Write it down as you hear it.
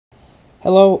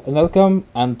Hello and welcome,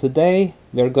 and today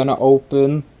we're gonna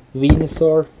open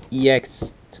Venusaur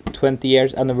EX 20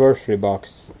 years anniversary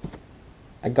box.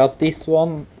 I got this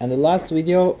one in the last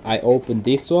video, I opened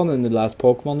this one in the last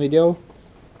Pokemon video.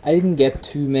 I didn't get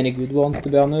too many good ones, to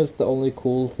be honest. The only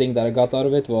cool thing that I got out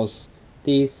of it was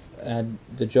these,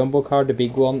 the jumbo card, the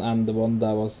big one, and the one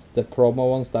that was the promo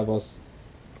ones that was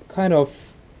kind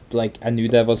of like I knew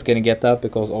that I was gonna get that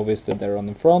because obviously they're on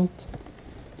the front.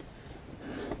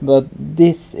 But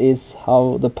this is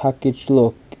how the package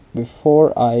look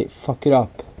before I fuck it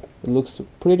up. It looks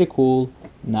pretty cool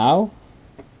now,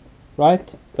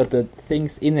 right? But the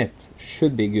things in it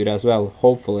should be good as well,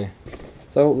 hopefully.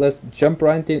 So let's jump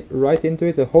right into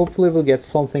it, and hopefully we'll get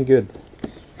something good.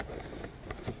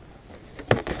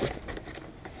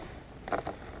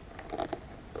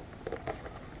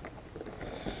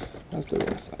 That's the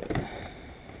wrong side.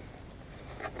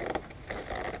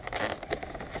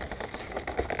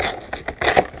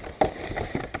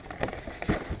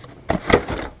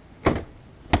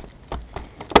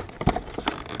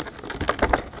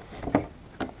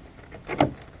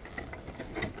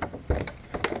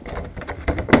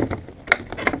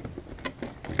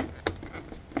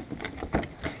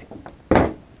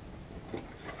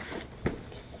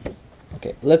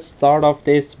 Okay, let's start off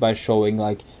this by showing,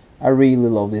 like, I really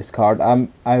love this card. I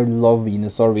love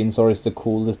Venusaur. Venusaur is the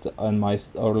coolest on my,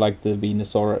 or like the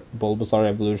Venusaur Bulbasaur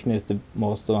evolution is the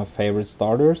most of my favorite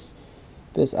starters.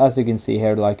 Because as you can see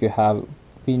here, like, you have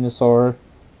Venusaur,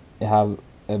 you have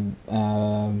a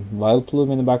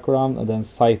Vileplume in the background, and then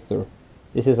Scyther.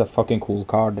 This is a fucking cool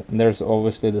card, and there's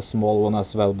obviously the small one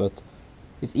as well, but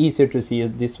it's easier to see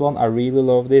this one. I really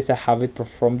love this. I have it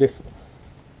from the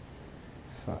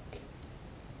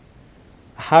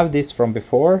I have this from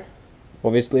before,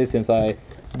 obviously, since I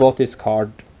bought this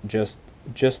card, just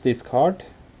this card,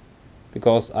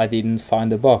 because I didn't find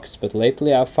the box, but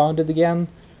lately I found it again.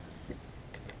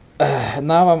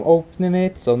 Now I'm opening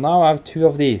it, so now I have two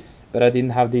of these, but I didn't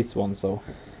have this one, so.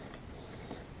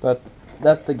 But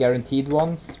that's the guaranteed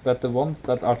ones, but the ones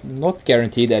that are not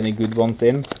guaranteed any good ones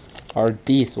in are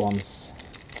these ones,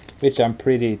 which I'm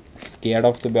pretty scared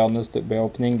of, to be honest, to be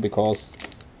opening, because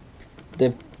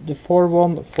the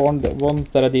ones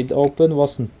that I did open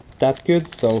wasn't that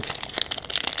good, so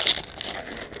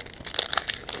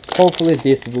hopefully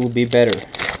this will be better.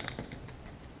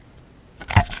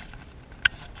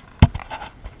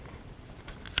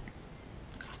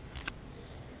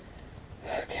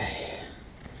 Okay,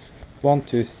 1,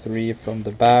 2, 3 from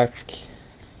the back.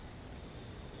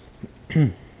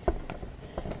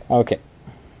 Okay,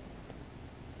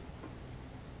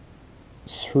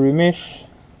 Shroomish.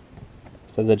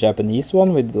 Is that the Japanese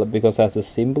one with, because that's a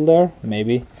symbol there?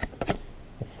 Maybe.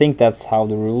 I think that's how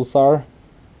the rules are.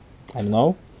 I don't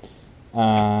know.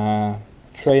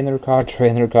 Trainer card,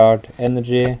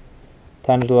 Energy,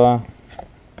 Tangela,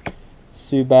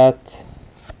 Zubat,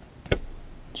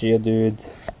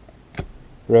 Geodude,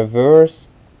 Reverse,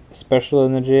 Special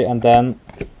Energy, and then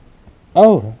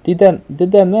oh, the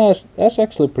Dash. That's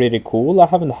actually pretty cool. I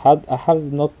haven't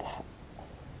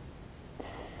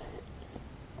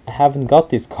got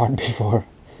this card before.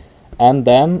 And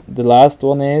then the last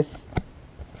one is,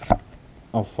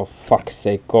 oh, for fuck's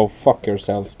sake, go fuck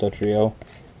yourself, Dodrio.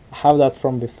 I have that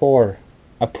from before.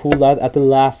 I pulled that at the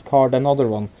last card, another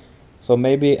one. So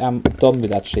maybe I'm done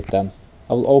with that shit then.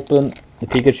 I will open the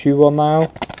Pikachu one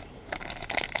now,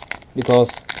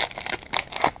 because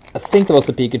I think it was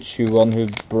the Pikachu one who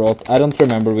brought, I don't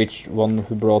remember which one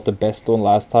who brought the best one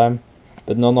last time,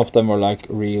 but none of them were like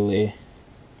really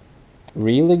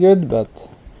good. But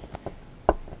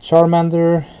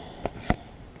Charmander,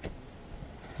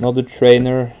 another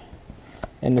trainer,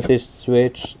 an assist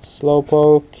switch,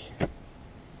 Slowpoke,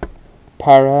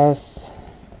 Paras,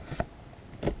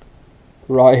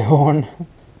 Rhyhorn,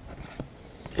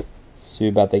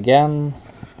 Zubat again,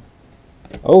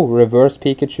 oh, reverse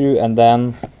Pikachu, and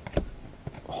then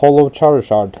Hollow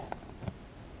Charizard.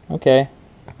 Okay,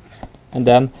 and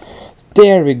then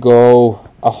there we go,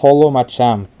 a Hollow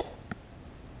Machamp.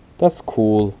 That's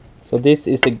cool. So this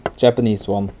is the Japanese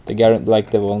one,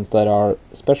 like the ones that are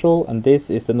special, and this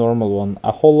is the normal one,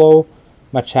 a Hollow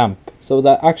Machamp. So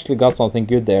that actually got something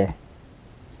good there.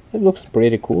 It looks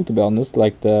pretty cool, to be honest.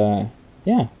 Like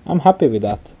yeah, I'm happy with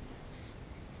that.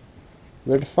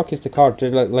 Where the fuck is the card?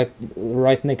 They're like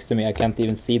right next to me. I can't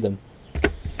even see them.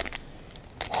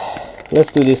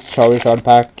 Let's do this Charizard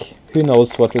pack. Who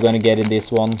knows what we're gonna get in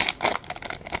this one?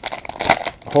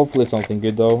 Hopefully something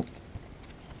good though.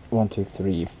 1, 2,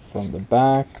 3 from the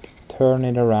back. Turn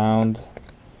it around.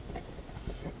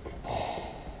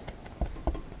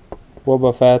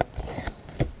 Wobbuffet,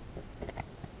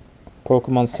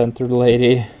 Pokemon Center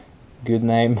Lady, good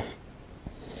name.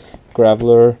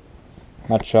 Graveler,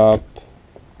 Matchup,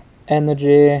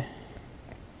 Energy,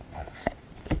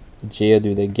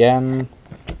 Geodude again,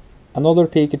 another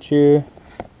Pikachu,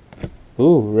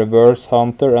 ooh, Reverse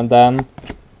Hunter, and then,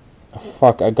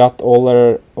 fuck, I got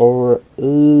already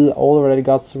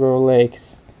got Swirl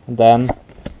Lakes, and then,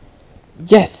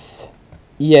 yes!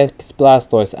 EX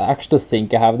Blastoise. I actually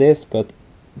think I have this, but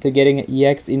to getting an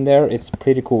EX in there is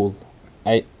pretty cool.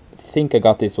 I think I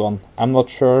got this one, I'm not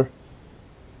sure,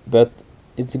 but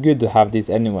it's good to have this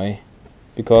anyway,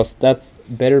 because that's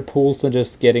better pools than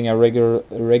just getting a regular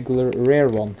rare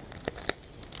one.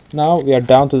 Now we are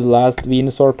down to the last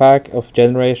Venusaur pack of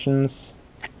generations.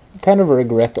 I kind of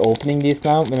regret opening these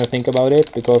now when I think about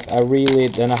it, because I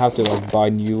have to like buy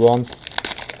new ones,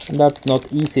 and that's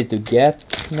not easy to get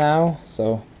now,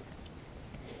 so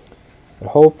but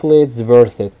hopefully it's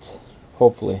worth it,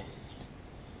 hopefully.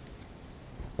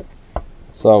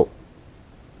 So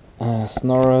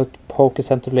Snorlax,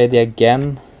 Pokecenter Lady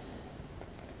again,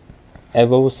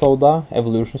 Evolution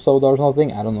Soda or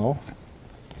something, I don't know.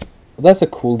 That's a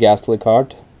cool Ghastly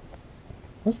card.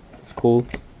 That's cool.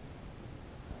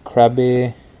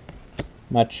 Krabby,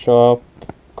 Matchup,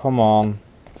 come on,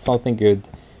 something good.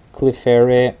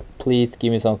 Clefairy, please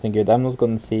give me something good. I'm not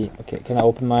gonna see. Okay, can I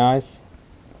open my eyes?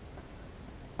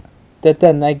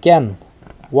 Then again,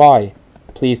 why?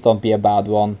 Please don't be a bad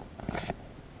one.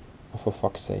 Oh, for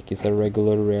fuck's sake, it's a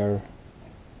regular rare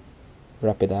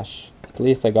Rapidash. At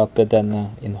least I got the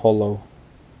Denna in holo.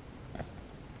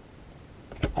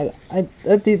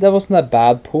 That wasn't a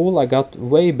bad pull. I got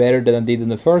way better than I did in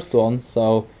the first one.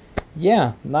 So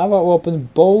yeah, now I open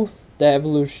both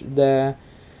the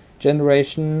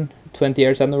generation 20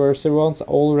 years anniversary ones. I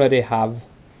already have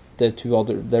the two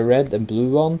other, the red and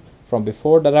blue one from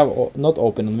before that I've not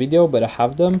opened on video, but I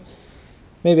have them.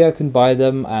 Maybe I can buy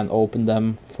them and open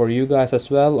them for you guys as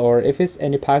well, or if it's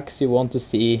any packs you want to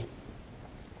see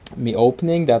me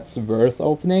opening that's worth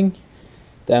opening,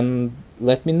 then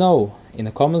let me know in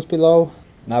the comments below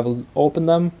and I will open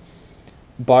them,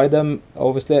 buy them.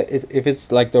 Obviously if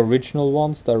it's like the original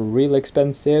ones, they're really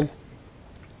expensive,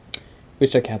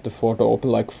 which I can't afford to open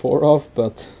like 4 of,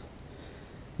 but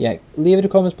yeah, leave in the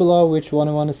comments below which one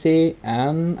you want to see,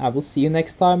 and I will see you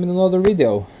next time in another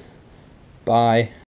video. Bye.